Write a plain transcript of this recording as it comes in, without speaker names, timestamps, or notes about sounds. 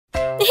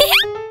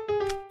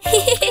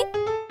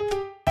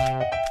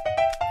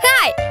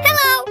Hi.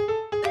 Hello.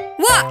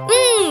 What?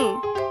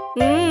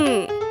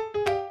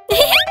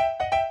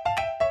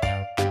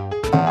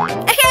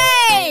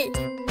 Hey.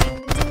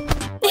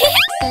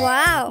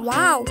 Wow.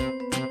 Wow.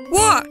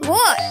 What?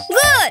 What?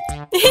 Good.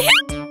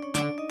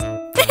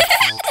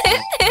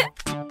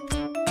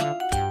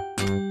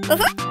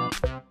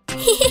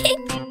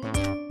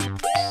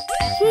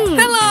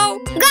 Hello.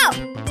 Go.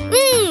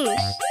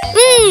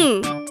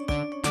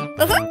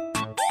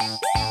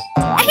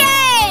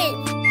 Hey.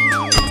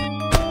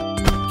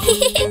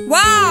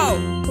 Wow.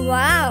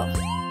 Wow.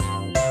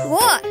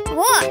 What?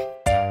 What?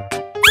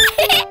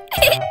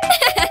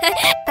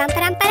 Pam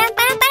param param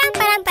param param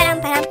param param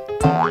param.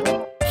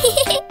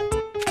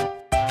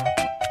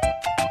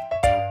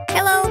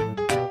 Hello.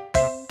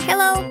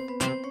 Hello.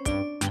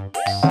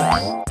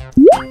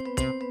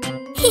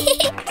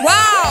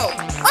 Wow.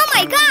 Oh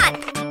my God.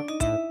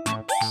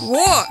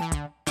 What?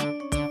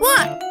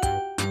 What? What?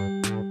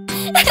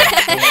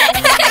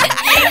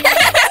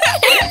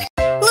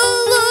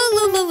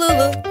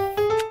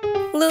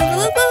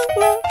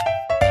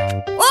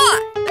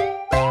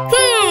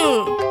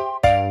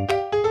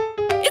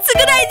 It's a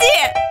good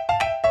idea.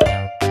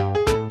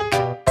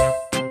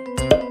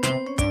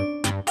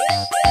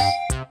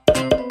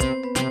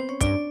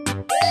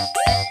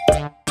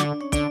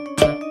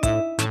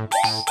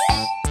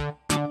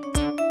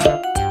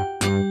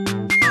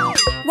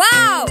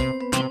 Wow.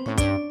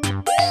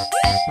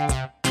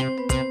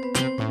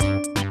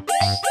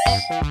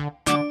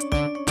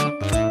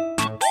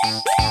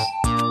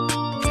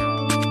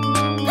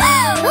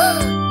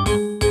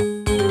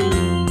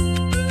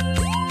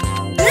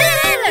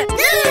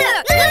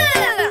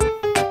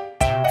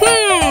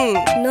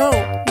 No,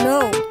 no.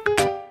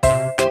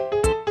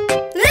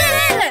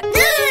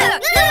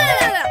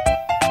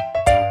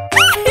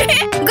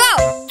 Go.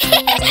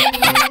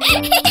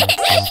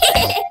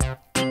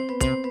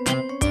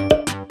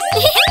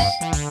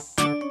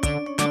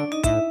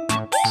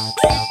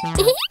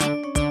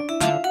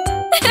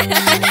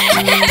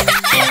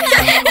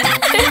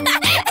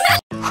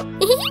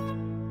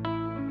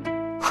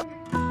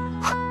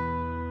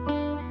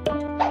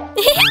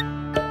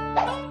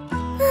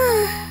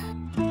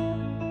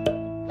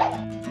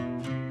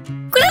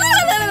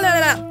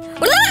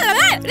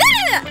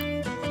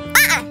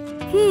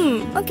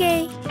 Okay.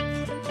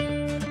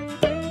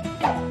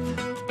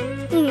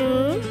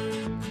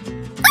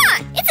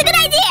 It's a good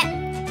idea.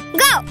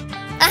 Go.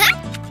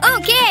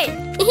 Okay.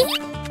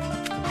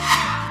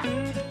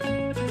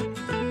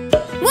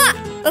 What?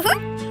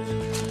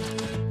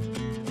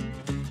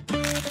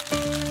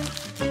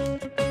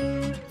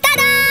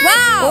 Ta-da!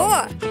 Wow.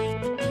 What?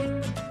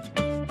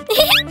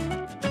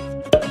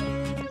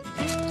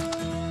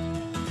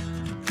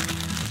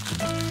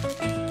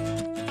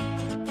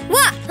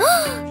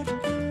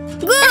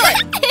 Good.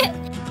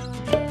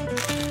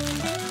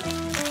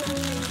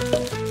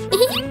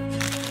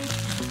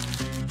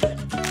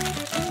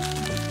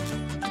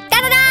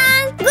 Ta-da!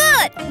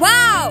 Good.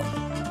 Wow.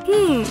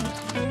 Good. Good.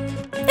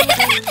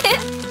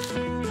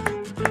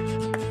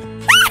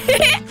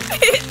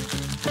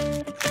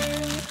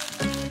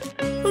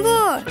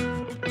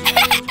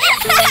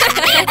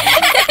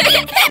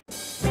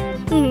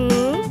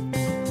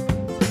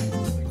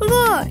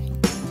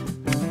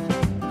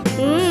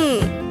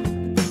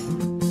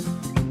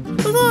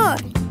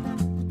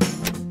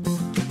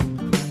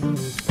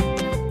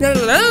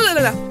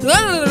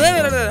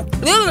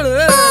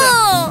 Good.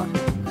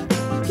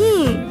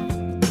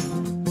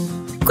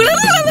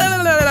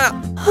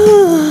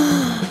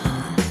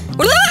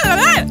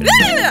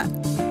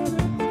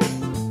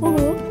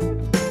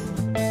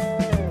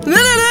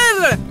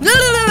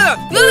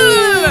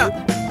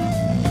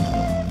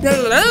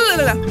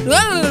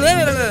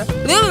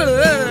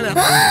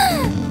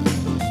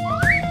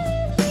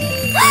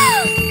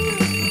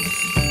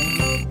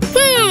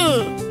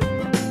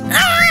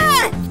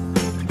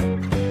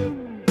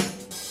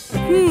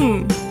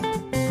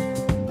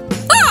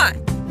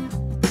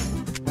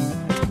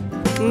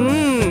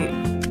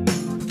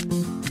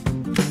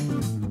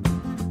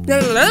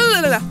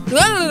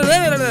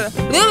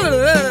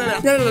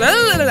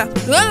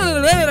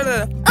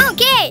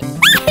 Okay.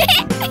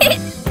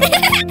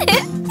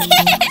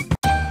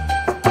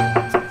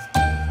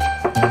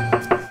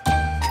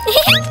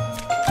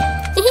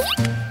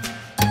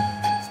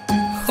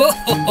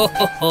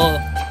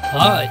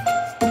 Hi.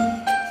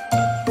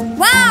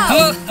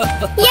 Wow.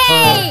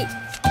 Yay.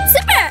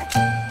 Super.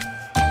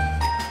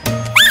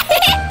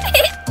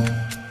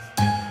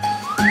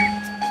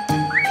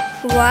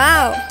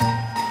 Wow.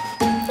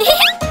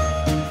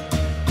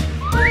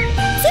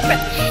 Super.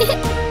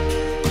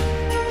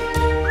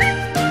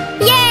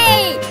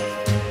 Yay.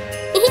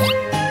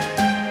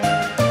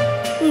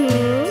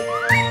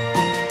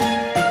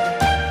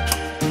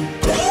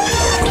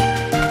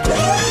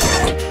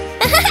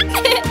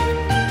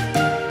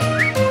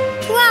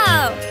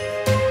 Wow.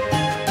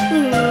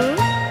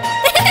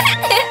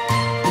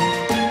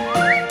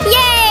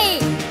 Yay.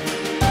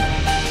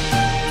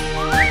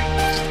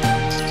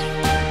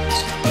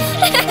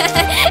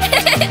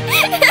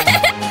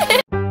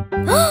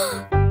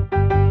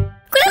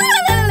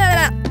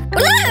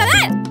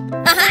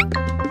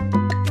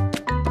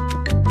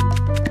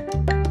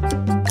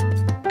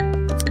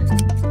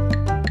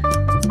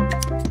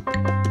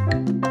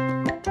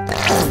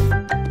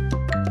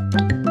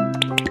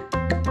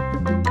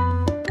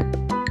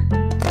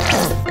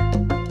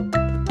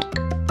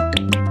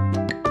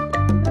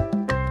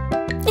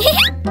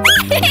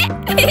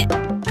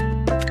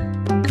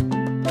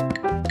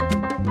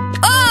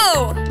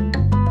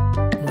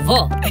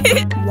 ho.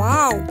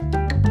 Wow.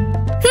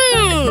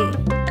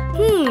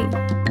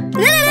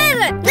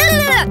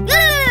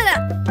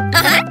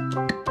 Ajá.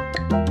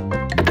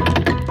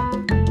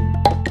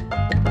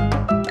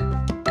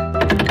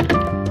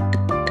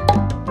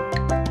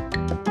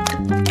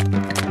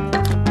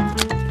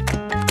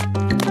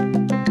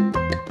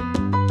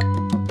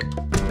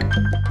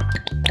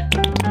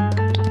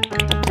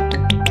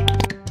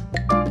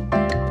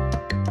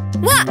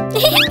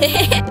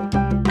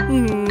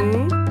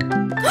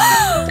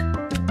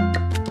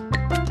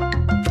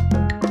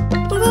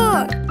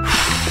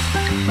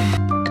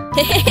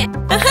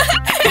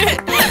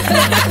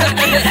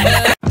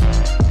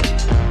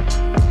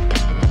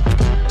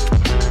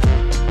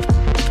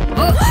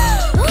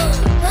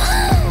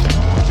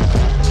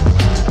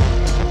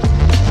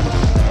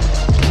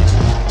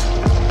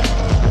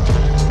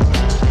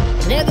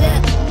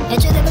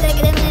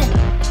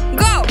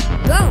 Go.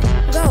 Go.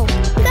 Go.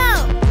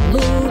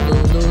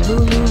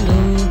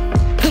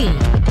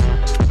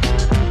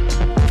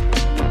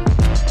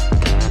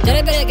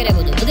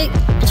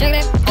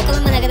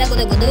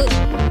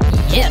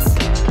 Yes.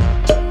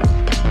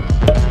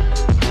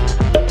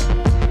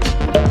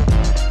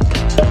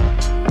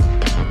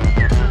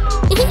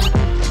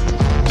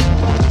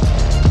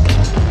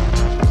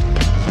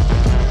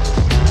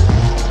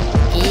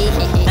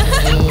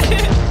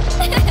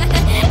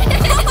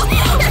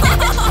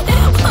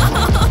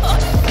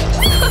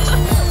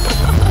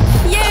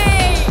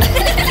 Yay.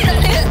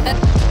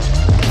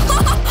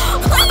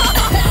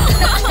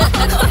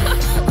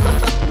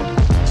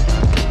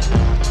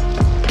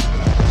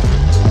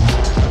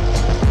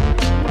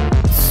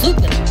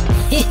 Super.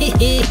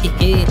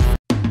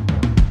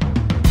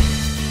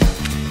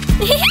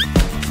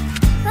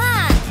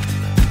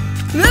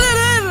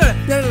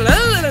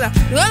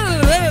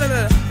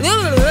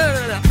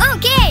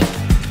 Okay.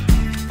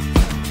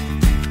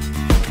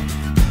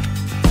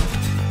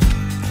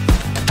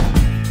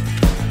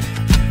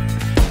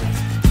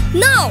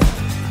 No.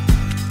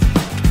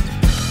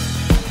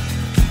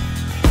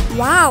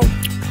 Wow.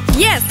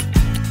 Yes.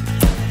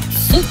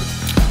 Super.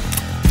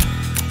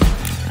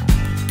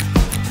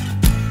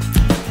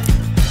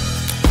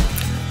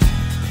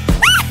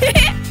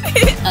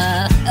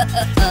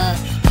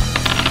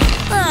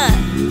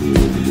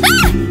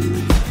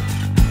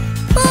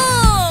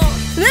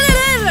 La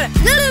la la la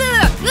la la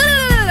la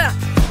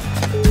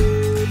la la la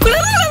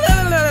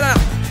la la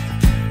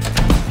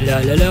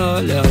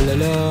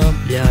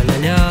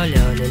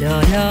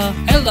la.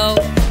 Hello.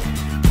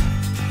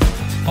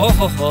 Ho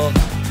ho ho.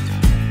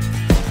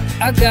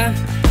 Acá.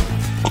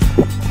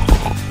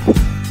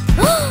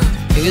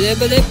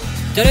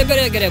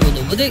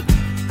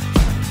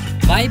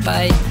 Bye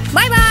bye.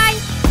 Bye bye.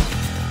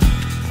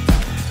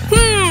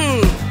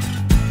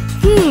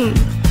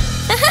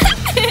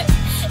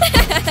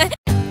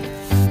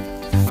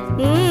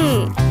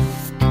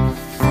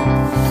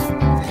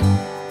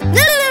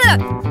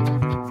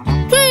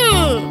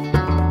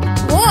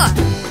 What?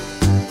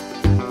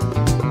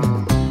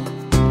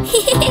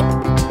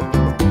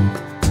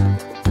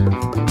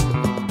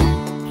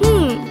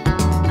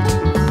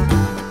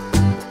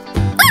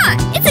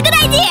 It's a good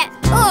idea.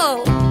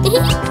 Oh.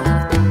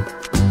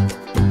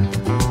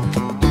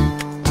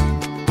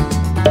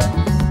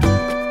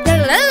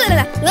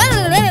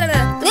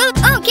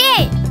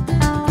 Okay.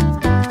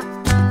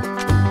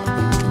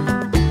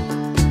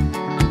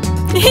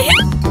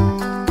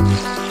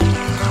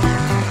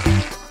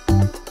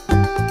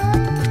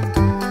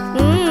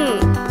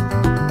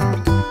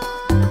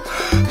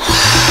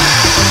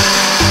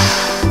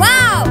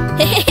 Wow.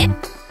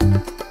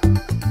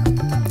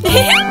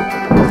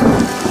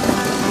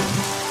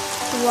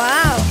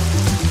 Wow.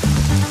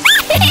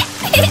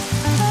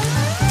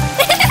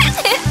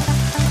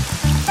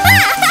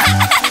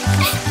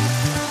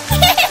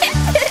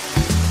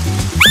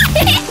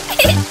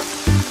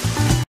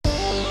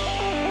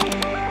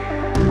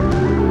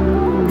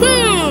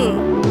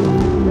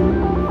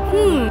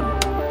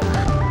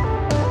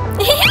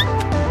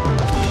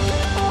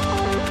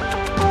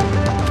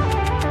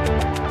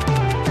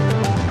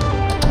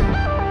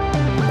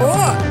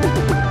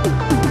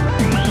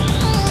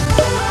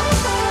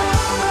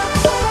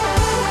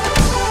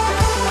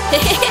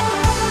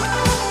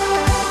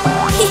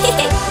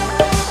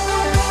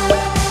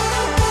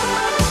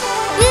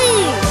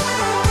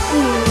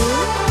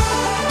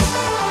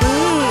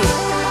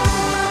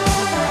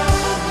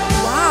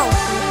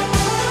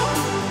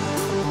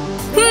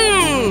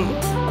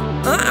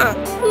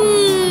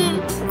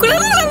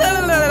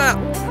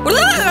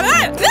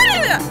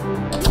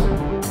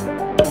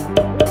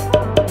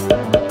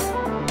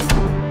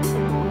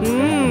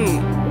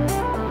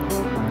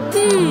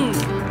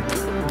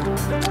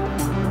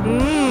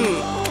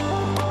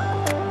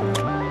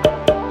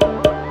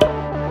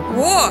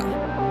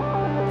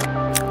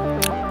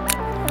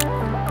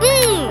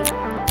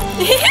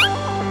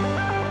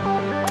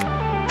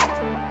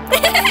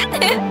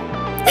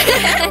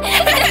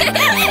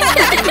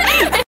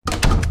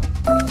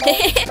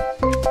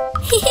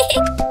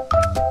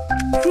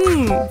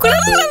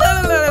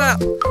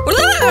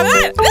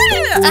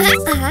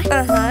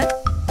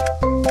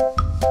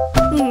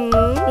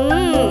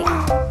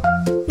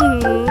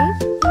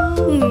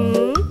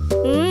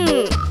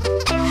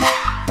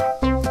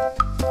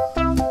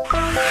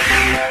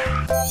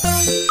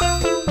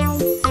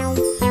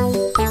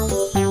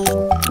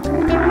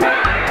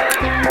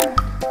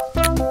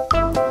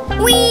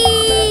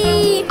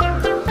 Wee!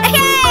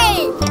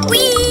 Hey!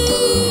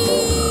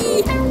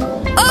 Wee!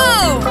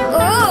 Oh!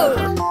 Oh!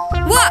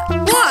 What?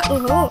 What?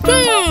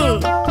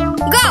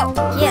 Go!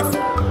 Yes.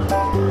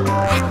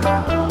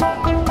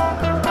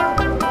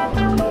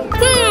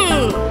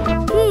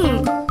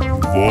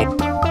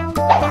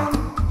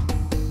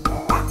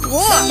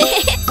 Whoa!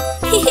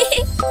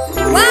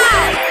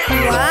 Wow!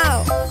 Wow!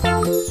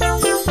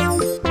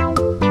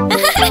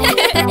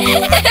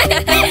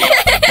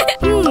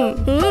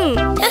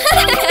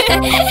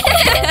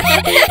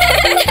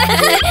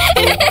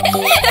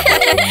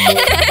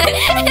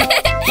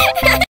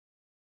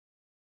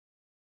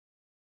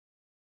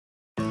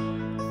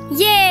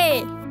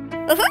 Yay!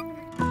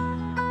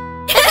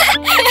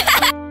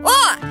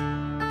 Oh!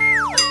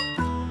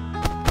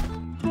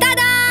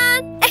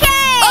 Ta-da!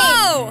 Hey!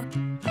 Oh!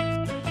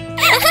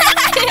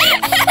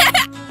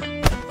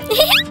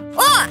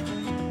 Oh!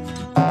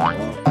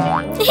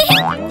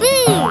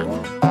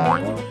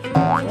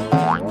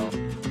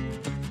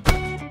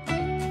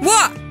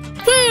 What?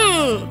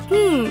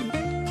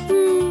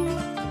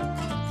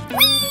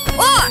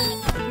 Oh!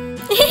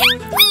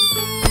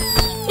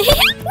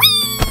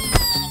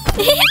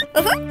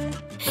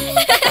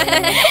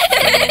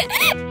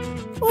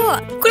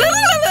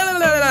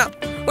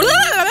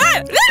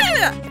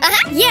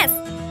 Yes.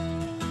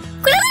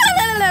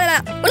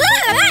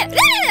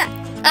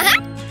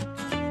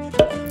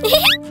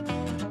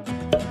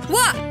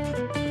 What?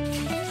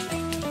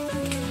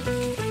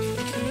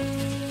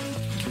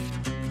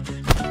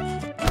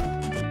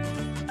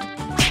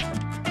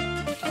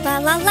 La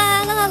la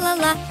la la la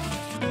la.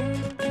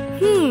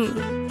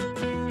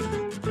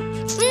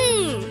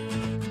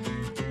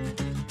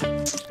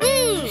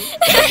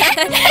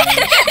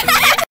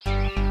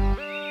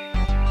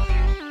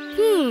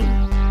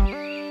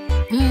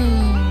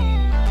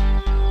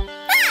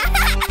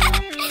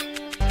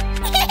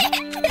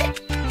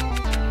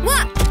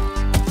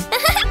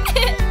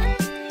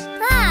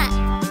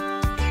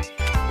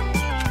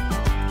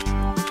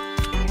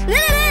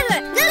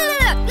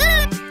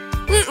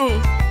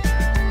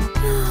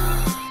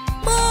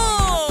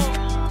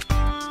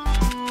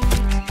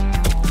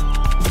 What?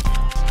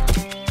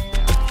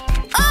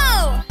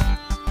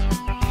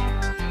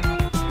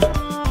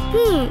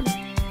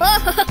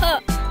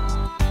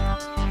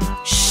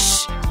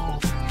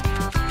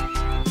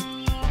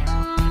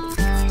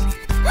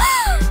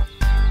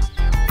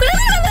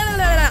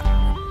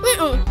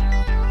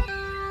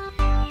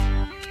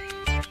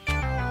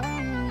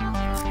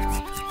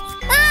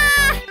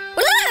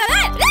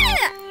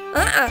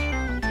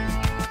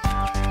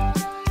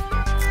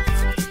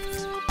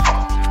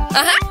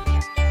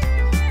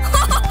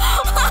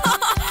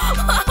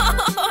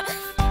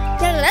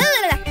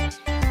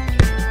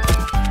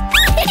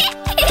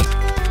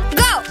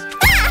 Go!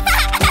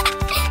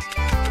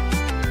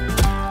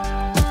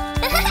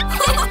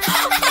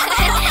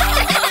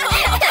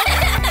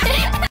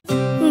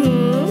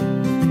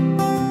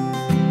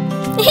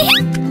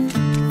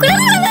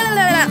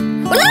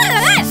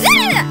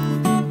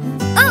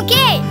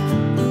 Okay.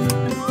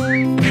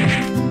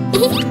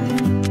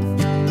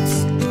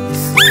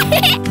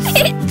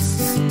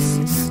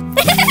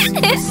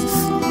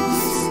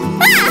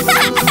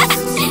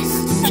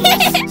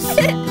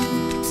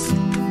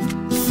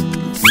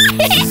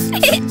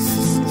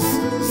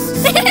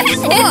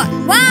 Oh,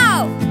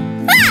 wow!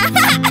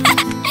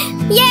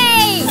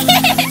 Yay!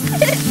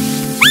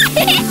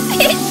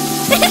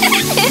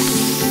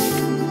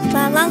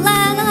 La la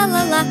la la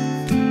la la.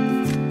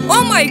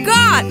 Oh my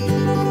God!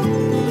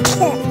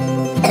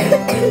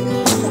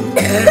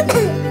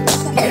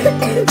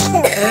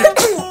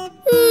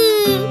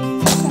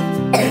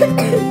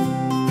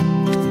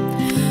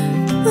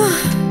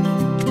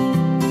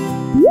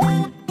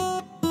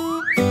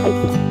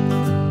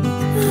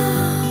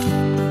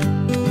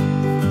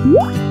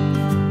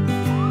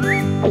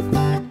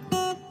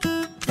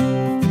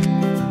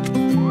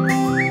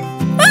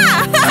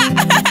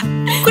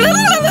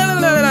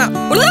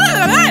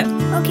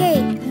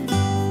 Okay.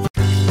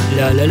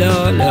 La la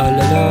la la la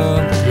la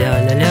la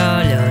la la la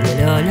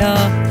la la.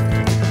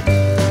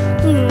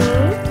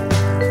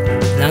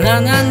 Na na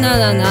na na na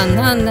na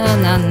na na na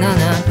na na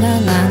na na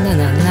na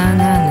na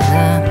na.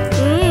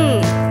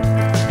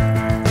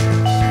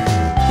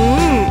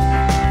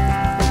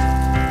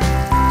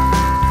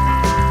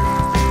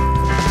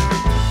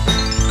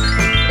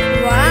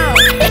 Wow!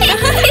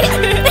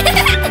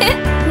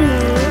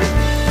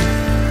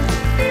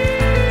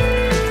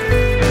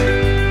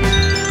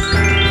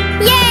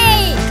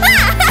 Yay!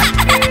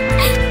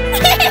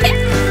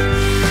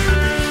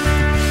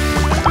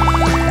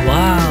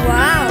 Wow.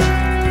 Wow!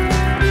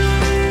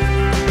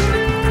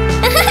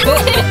 Oh, oh,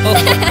 oh, oh.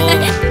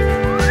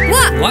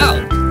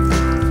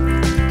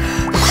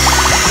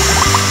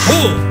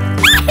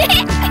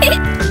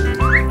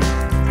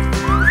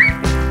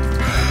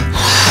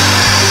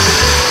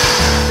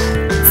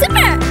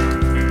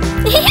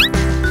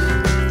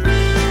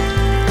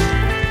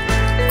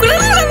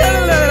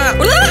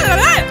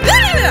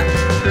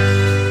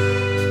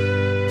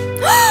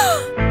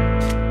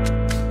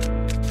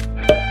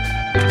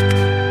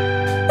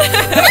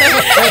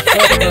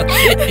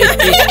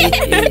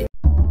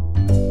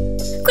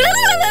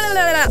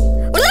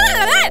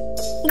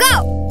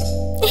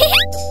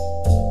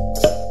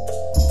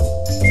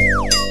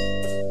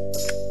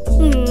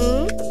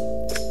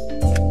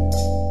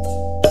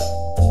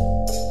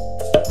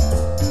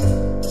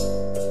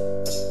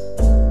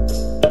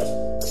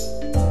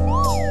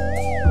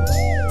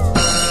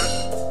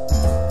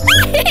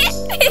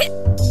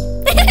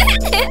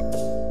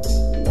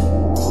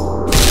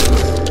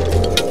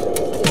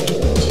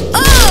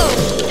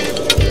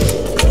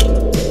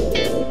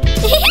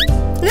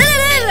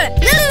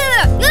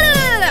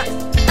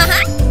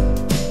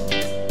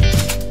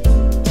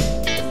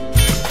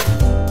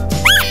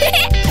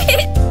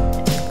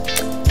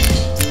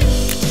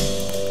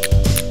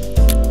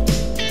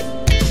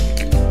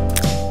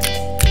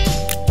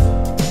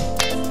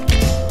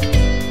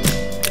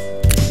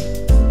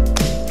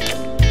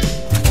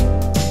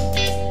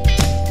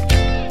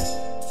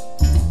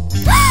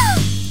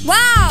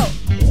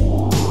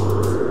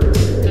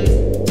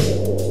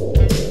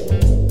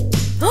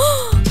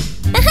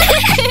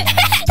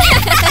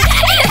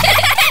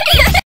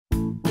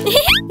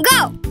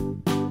 Go!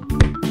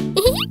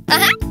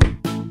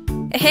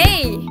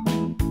 Hey!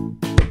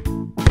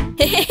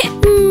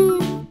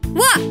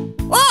 What?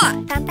 What?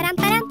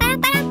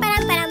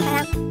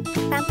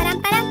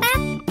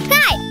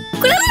 Hi!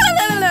 Good!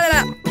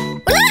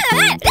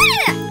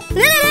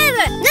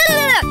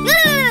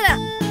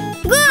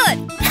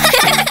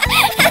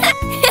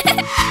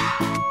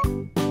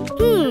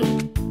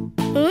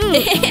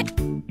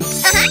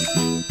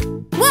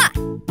 What?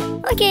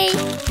 Okay.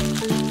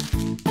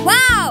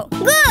 Wow!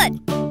 Good!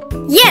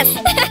 Yes!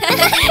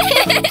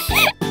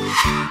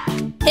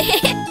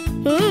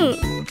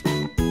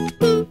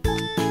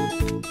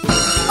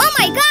 Oh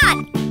my god!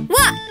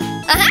 What?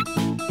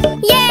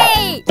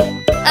 Yay!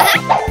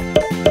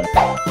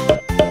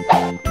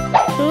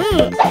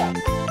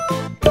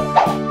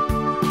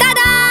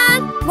 Ta-da!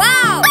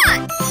 Wow!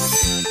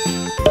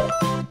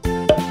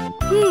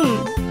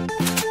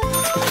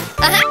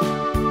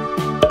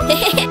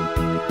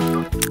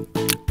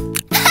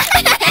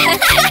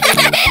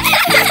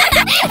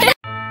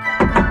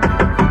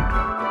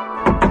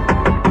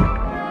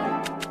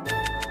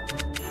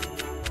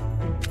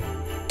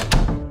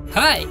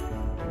 Hi!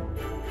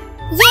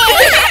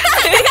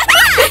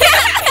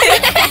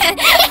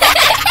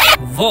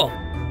 Во!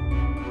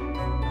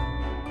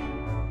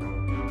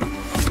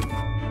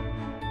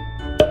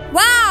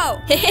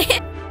 Wow!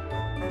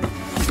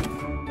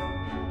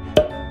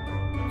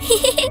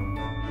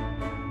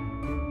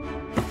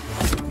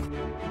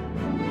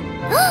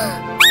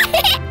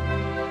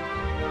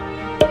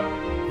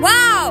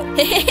 Wow!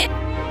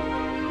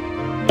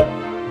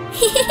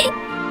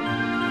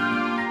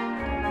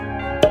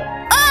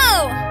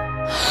 Oh!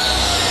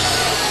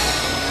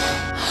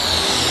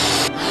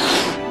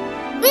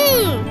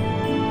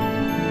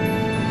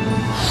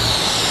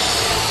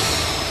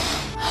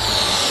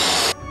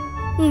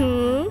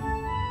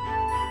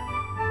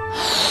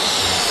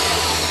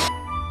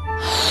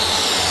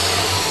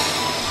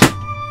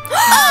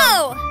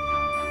 Oh!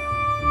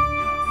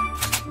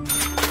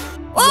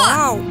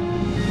 Wow!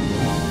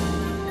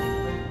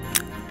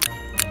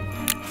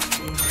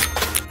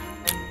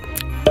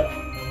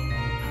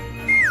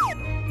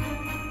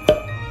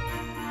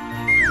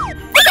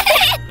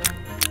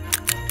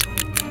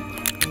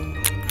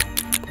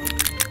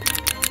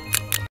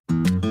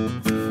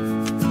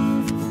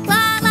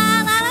 La la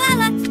la la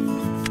la.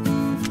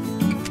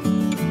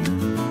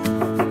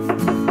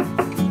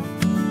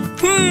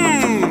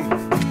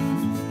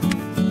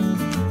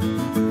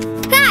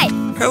 Hi!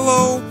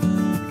 Hello!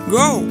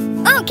 Go!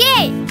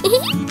 Okay!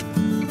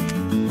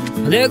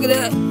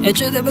 그래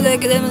애초에 그래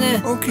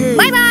그래 Okay!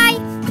 Bye bye!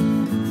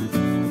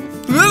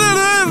 Oh!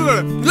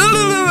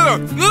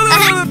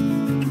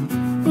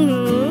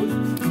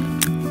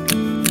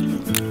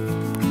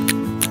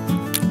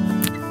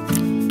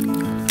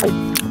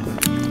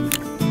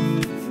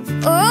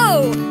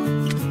 Oh!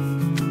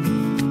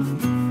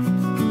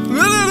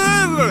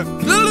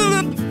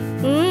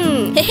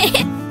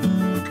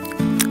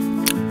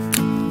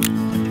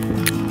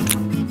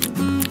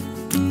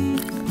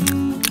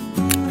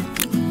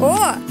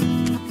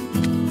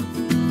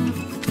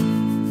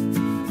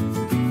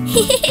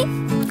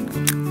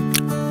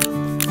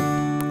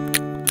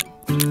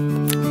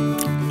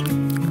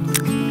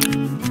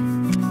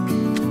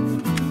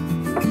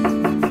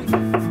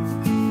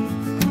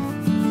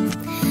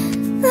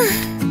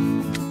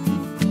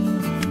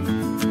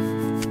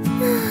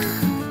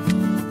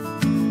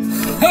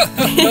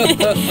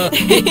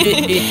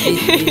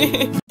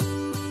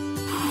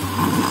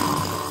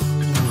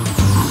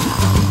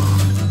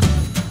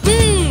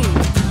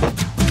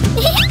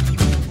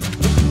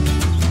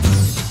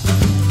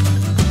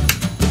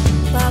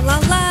 La la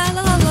la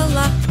la la la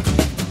la.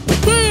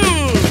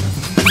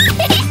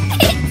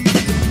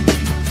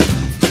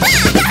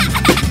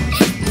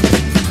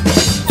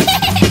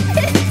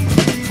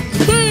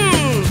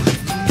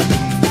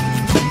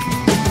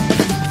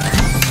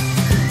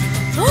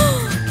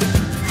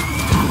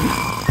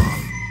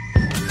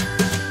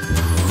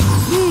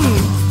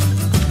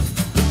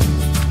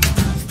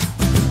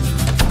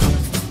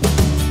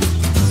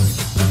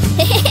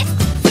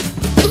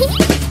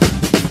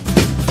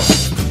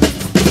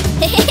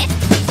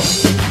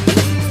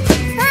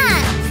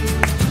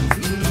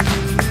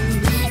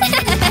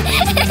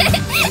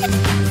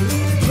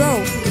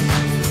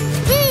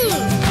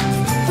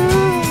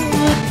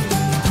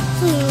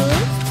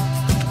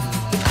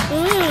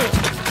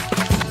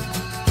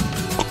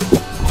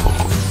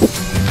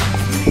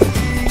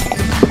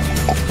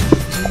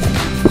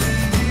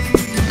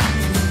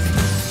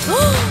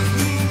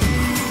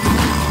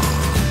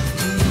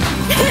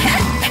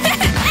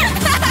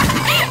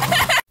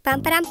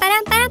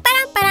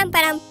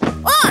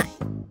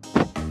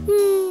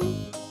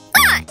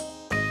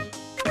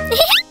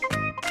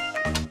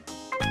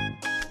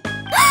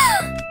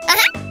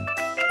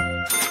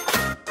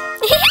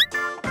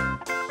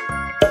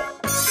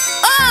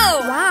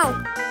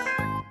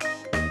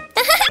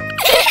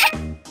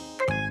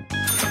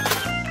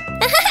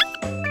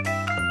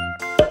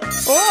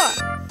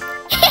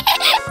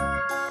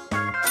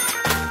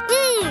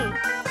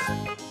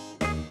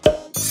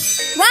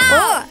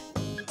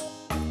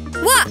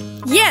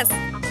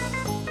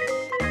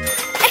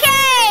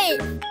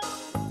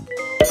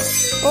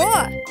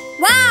 Oh!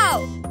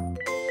 Wow!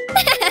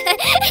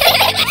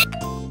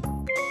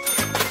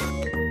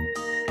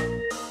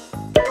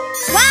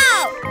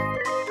 Wow!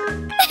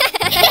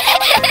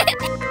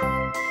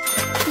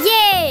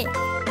 Yay!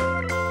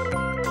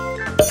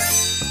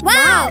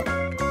 Wow!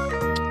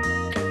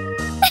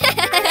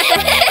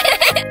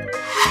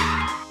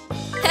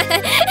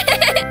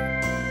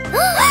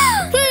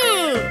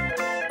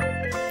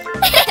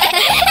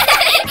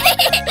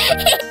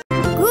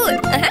 Good.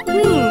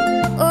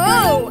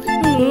 Oh.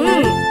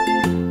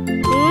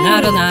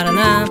 Nara nara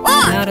na.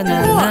 Nara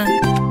nara na.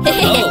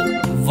 Oh,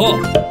 во.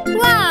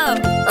 Wow.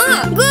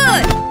 Oh,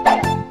 good.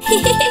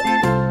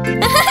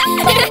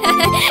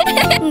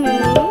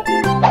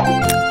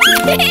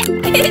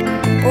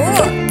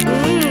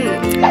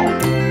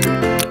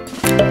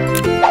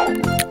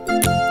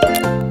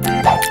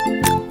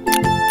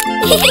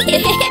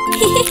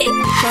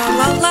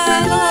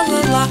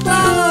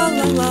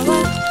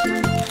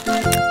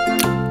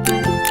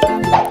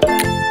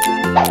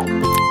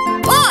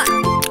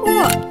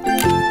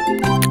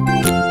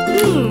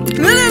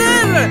 La la la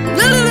la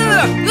la la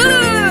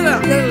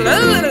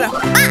la la la.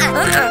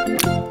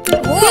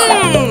 Oh. Oh.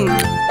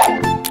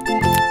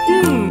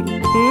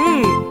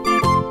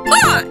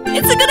 Oh,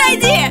 it's a good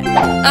idea.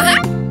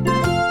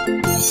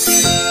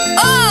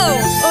 Oh.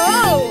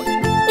 Oh.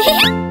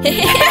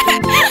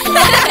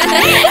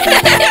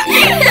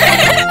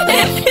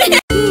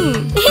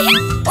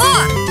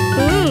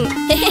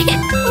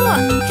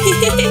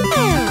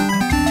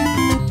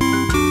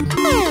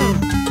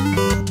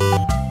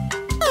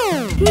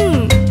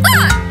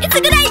 It's a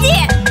good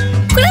idea.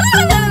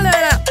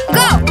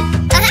 Go.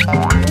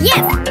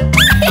 Yes.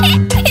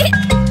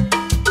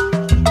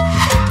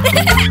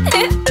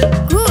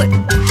 Good.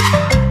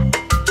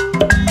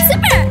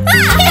 Super.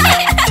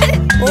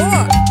 Oh.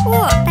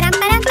 Oh. Param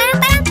param param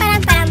param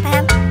param param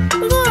param.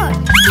 Good.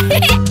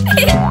 Okay.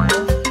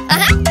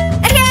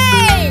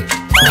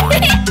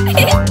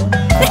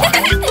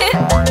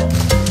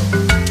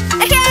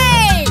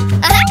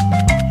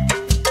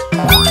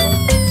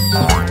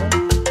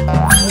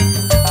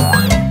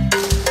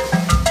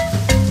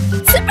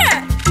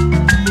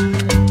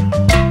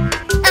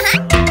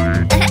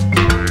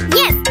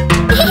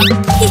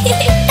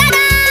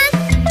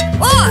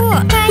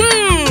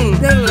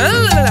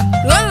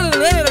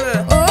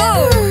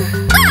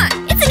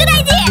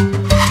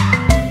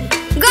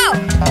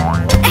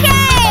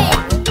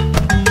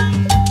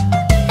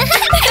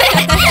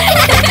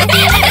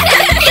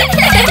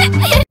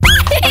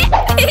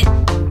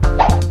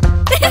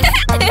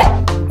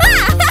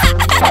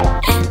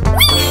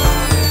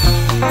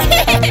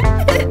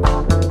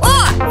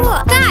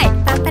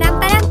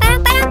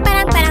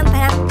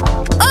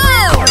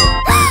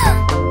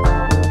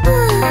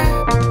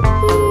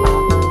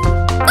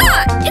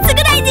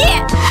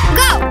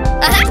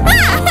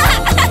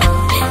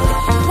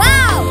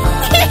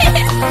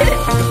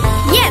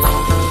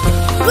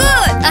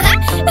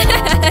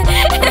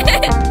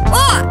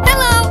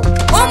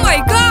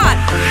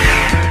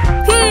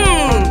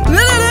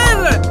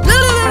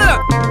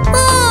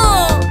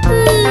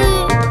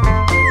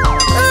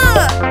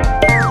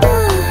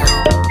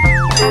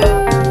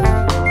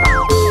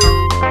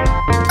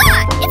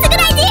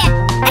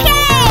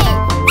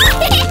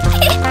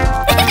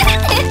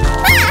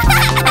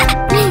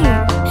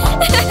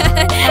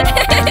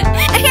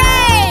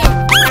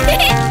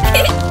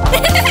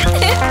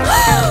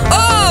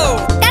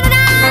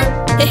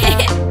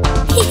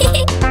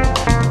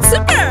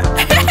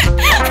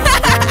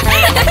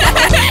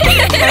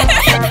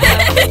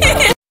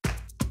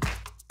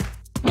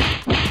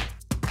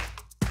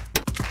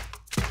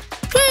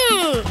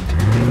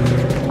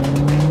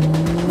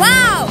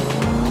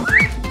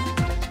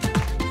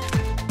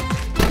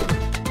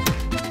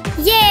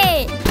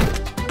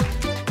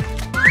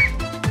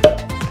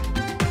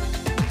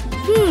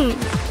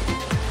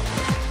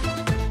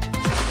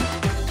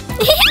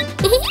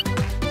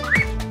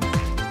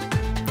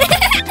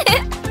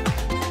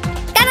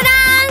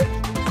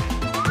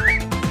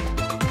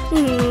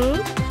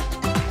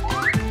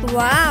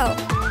 Wow!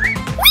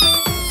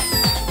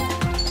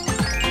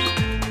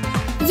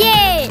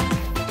 Yay!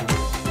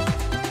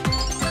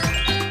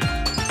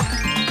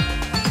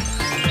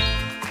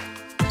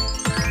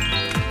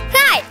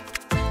 Hi!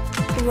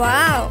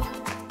 Wow!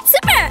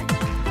 Super!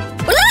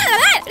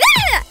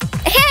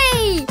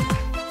 Hey!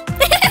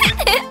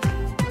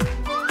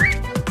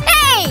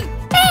 Hey!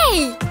 Hey!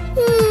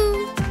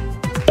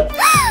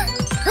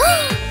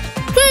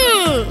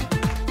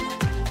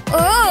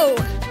 Oh!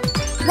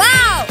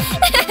 Wow!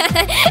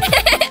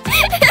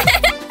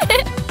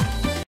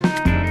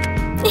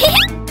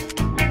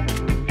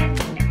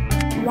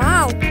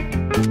 Wow!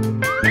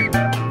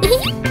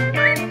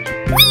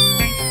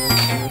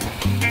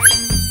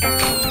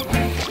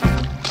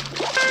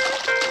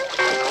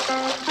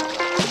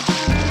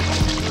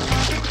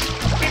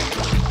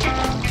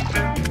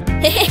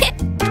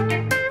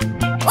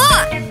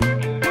 Oh!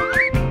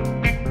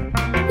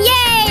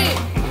 Yay!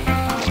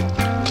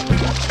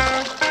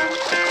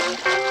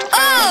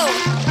 Oh!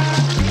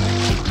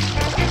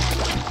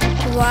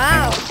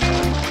 Wow!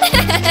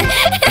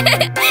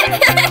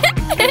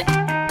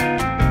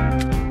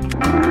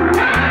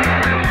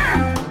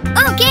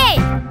 Okay.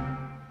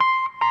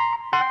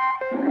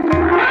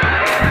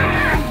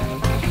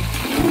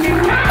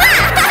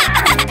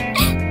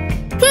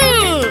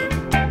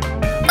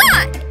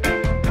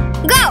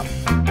 Go.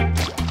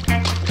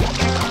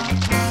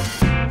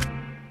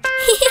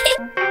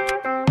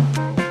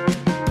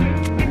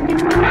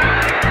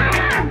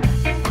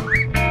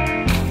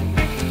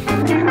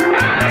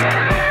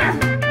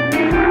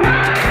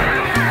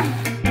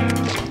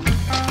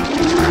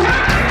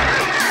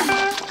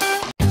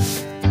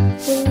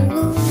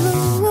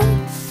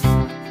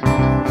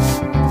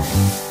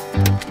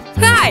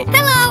 Hi.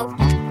 Hello.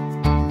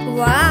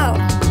 Wow.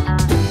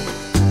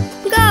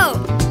 Go.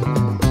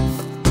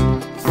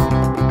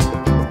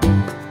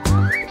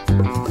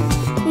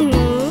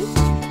 Hmm.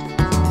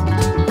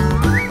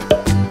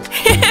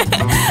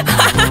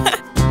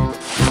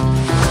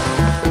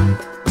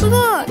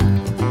 Good.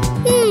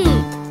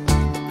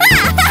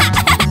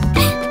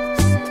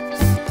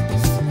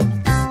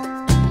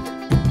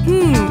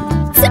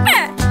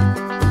 Super.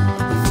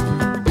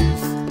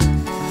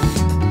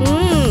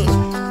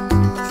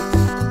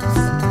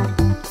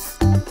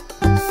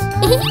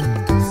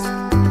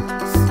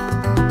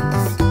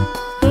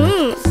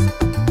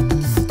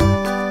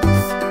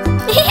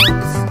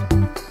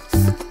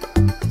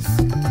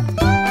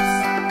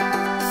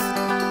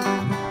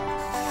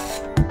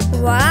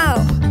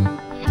 Wow.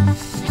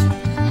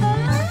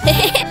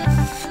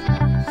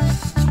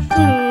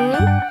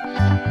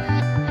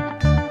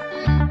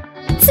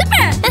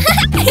 Super.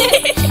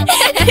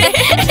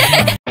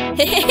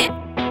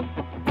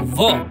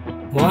 4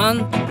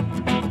 1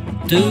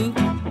 2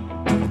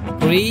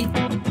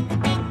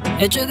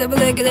 3 ちょっとブ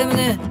レーキでも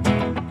ね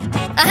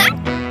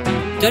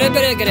トレブ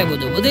レーキでボ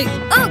ドボディ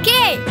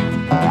Okay.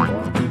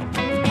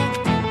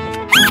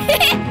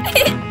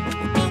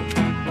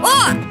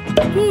 Oh.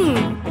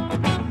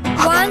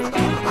 1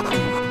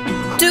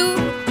 2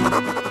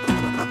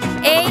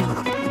 8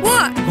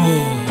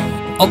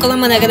 1. おか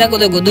まながだこ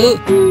どこど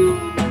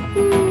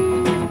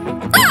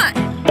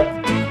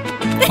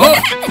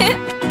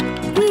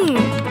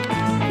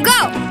Go.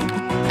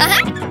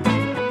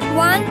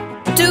 1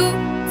 2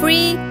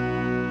 3.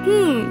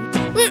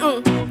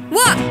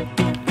 What?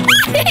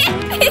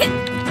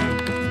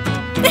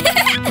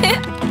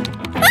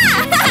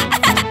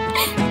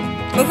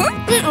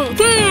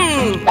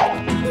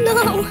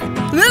 No.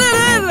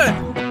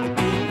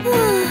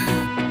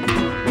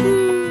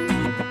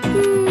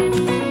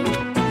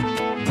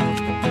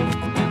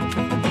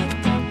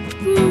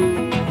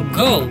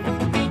 Go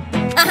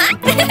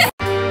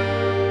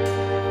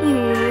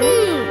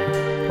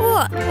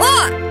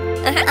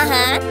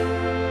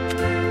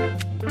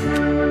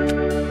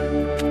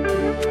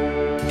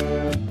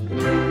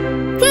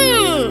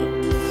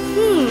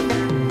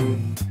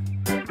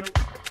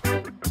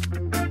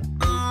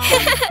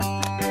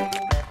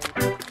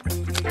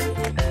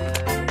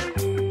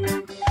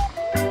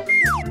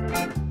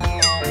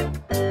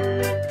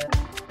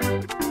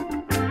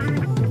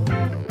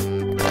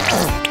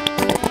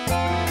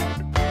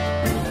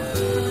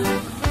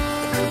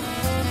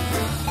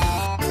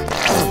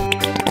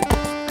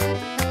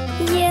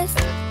Yes.